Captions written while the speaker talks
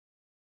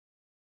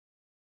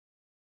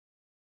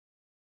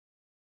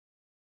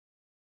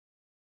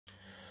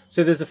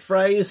So there's a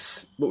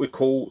phrase, what we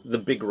call the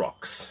big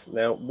rocks.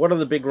 Now, what are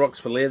the big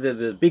rocks? Well, they're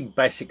the big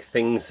basic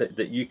things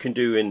that you can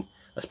do in,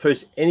 I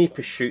suppose, any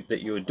pursuit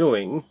that you're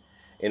doing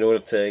in order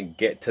to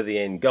get to the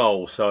end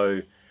goal.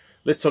 So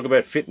let's talk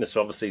about fitness.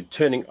 Obviously,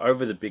 turning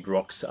over the big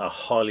rocks are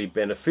highly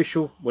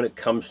beneficial when it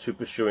comes to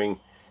pursuing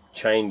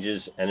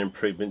changes and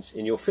improvements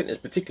in your fitness,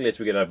 particularly as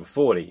we get over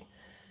 40.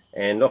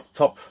 And off the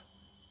top,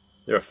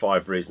 there are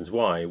 5 reasons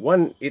why.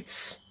 One,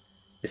 it's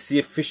the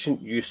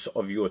efficient use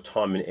of your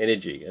time and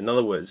energy. In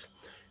other words,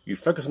 you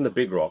focus on the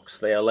big rocks.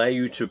 They allow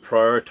you to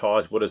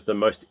prioritize what is the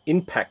most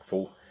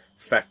impactful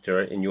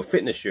factor in your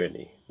fitness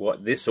journey.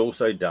 What this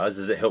also does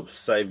is it helps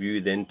save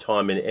you then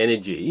time and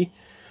energy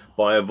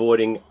by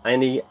avoiding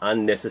any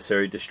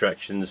unnecessary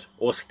distractions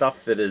or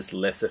stuff that is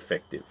less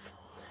effective.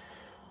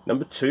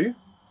 Number 2,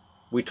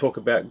 we talk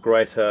about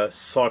greater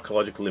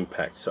psychological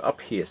impact. So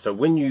up here, so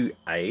when you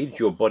age,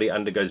 your body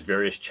undergoes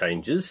various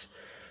changes,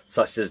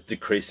 such as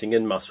decreasing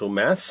in muscle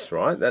mass,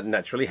 right? That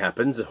naturally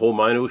happens,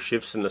 hormonal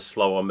shifts and a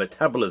slower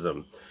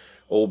metabolism,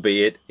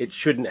 albeit it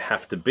shouldn't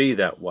have to be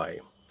that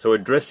way. So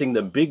addressing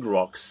the big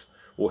rocks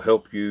will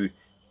help you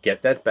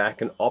get that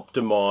back and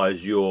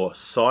optimize your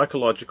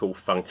psychological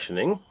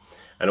functioning,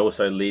 and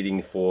also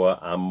leading for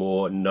a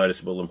more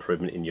noticeable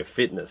improvement in your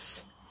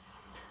fitness.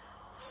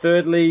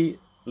 Thirdly,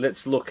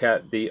 let's look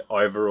at the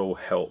overall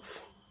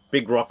health.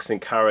 Big rocks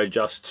encourage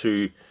us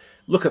to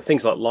look at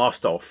things like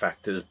lifestyle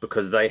factors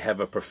because they have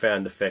a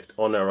profound effect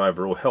on our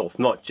overall health,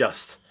 not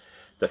just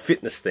the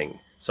fitness thing.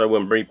 So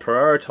when we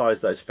prioritize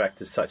those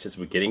factors, such as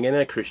we're getting in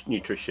our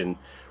nutrition,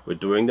 we're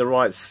doing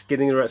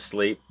getting the right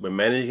sleep, we're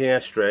managing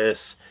our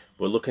stress,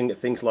 we're looking at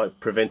things like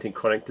preventing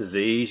chronic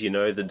disease, you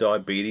know, the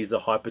diabetes, the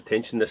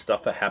hypertension, the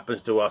stuff that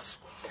happens to us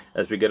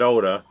as we get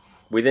older,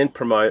 we then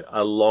promote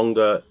a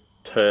longer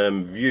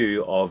term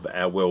view of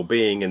our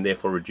well-being and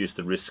therefore reduce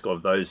the risk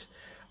of those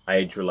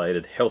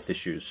age-related health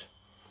issues.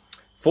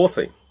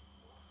 Fourthly,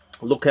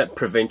 look at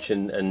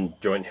prevention and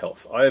joint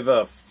health.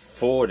 Over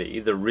 40,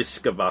 the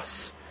risk of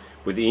us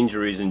with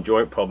injuries and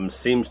joint problems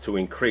seems to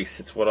increase.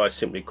 It's what I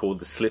simply call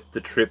the slip,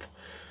 the trip,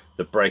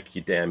 the break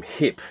your damn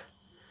hip.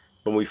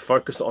 When we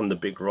focus on the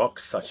big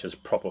rocks, such as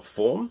proper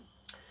form,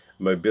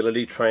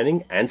 mobility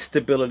training and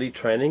stability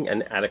training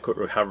and adequate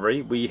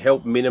recovery, we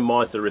help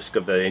minimize the risk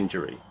of that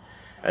injury.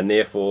 And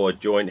therefore,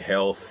 joint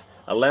health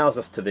allows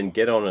us to then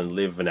get on and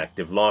live an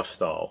active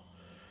lifestyle.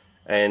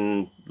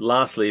 And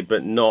lastly,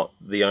 but not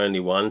the only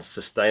one,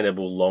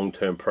 sustainable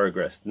long-term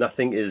progress.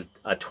 Nothing is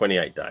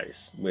 28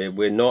 days.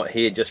 We're not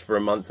here just for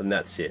a month and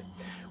that's it.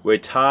 We're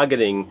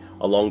targeting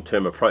a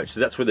long-term approach. So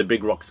that's where the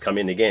big rocks come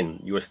in again.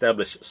 You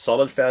establish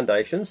solid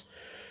foundations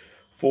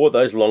for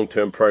those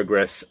long-term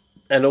progress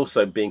and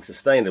also being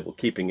sustainable,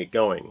 keeping it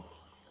going.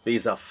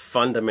 These are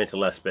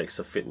fundamental aspects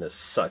of fitness,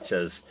 such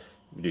as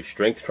we do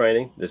strength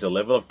training. There's a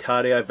level of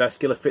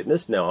cardiovascular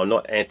fitness. Now, I'm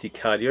not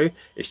anti-cardio.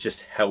 It's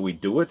just how we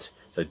do it.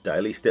 So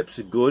daily steps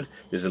are good.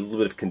 There's a little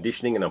bit of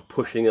conditioning and I'm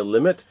pushing a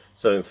limit.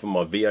 So for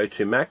my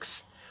VO2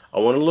 max, I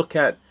want to look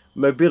at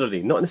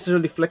mobility, not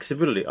necessarily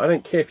flexibility. I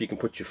don't care if you can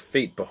put your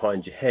feet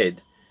behind your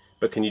head,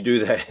 but can you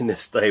do that in a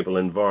stable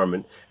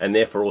environment and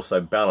therefore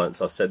also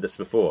balance? I've said this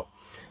before,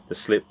 the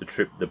slip, the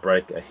trip, the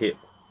break, a hip.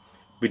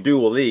 We do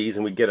all these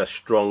and we get a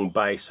strong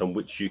base on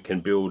which you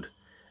can build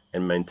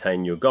and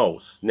maintain your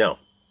goals. Now,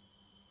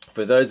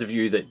 for those of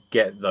you that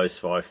get those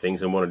 5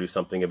 things and want to do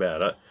something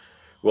about it,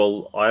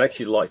 well, I'd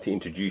actually like to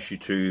introduce you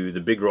to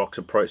the big rocks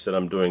approach that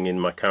I'm doing in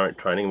my current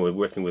training. We're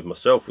working with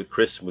myself, with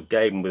Chris, with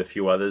Gabe, and with a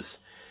few others.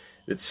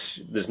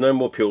 There's no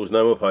more pills,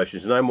 no more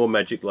potions, no more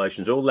magic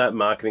lotions, all that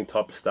marketing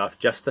type of stuff,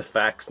 just the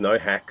facts, no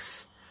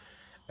hacks.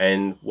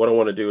 And what I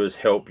want to do is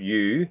help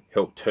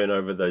turn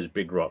over those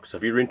big rocks. So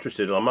if you're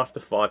interested, I'm after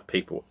 5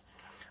 people.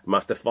 I'm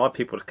after 5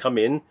 people to come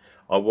in.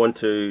 I want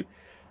to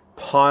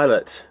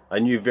pilot a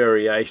new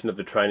variation of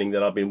the training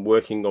that I've been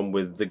working on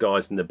with the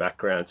guys in the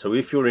background. So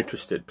if you're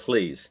interested,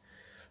 please,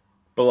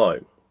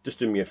 below, just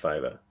do me a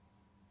favor.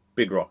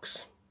 Big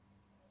rocks.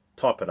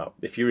 Type it up.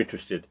 If you're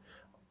interested,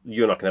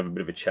 you and I can have a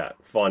bit of a chat.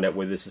 Find out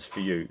whether this is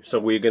for you. So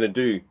we're going to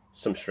do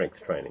some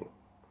strength training.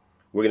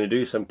 We're going to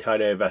do some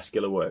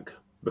cardiovascular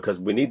work because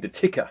we need the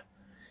ticker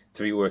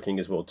to be working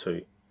as well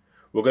too.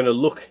 We're going to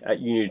look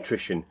at your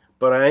nutrition.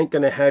 But I ain't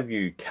going to have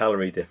you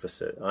calorie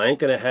deficit. I ain't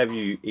going to have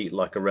you eat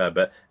like a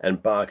rabbit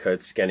and barcode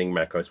scanning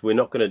macros. We're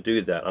not going to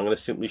do that. I'm going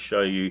to simply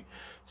show you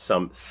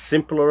some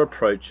simpler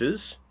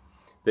approaches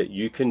that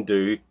you can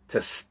do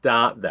to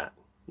start that.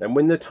 And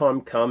when the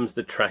time comes,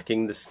 the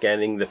tracking, the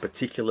scanning, the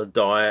particular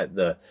diet,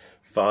 the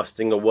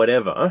fasting or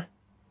whatever,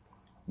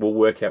 we'll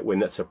work out when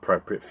that's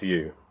appropriate for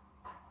you.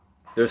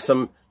 There's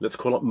some, let's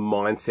call it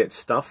mindset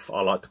stuff.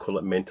 I like to call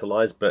it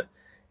mentalized, but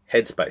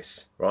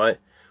headspace, right?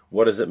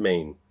 What does it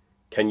mean?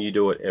 Can you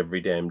do it every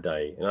damn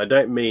day? And I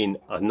don't mean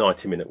a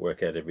 90-minute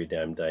workout every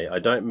damn day. I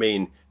don't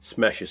mean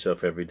smash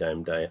yourself every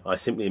damn day. I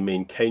simply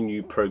mean, can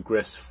you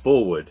progress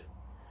forward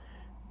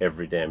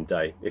every damn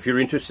day? If you're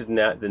interested in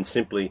that, then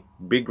simply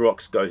Big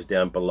Rocks goes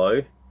down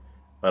below.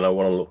 And I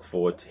want to look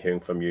forward to hearing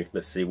from you.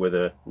 Let's see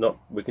whether or not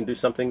we can do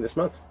something this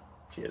month.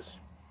 Cheers.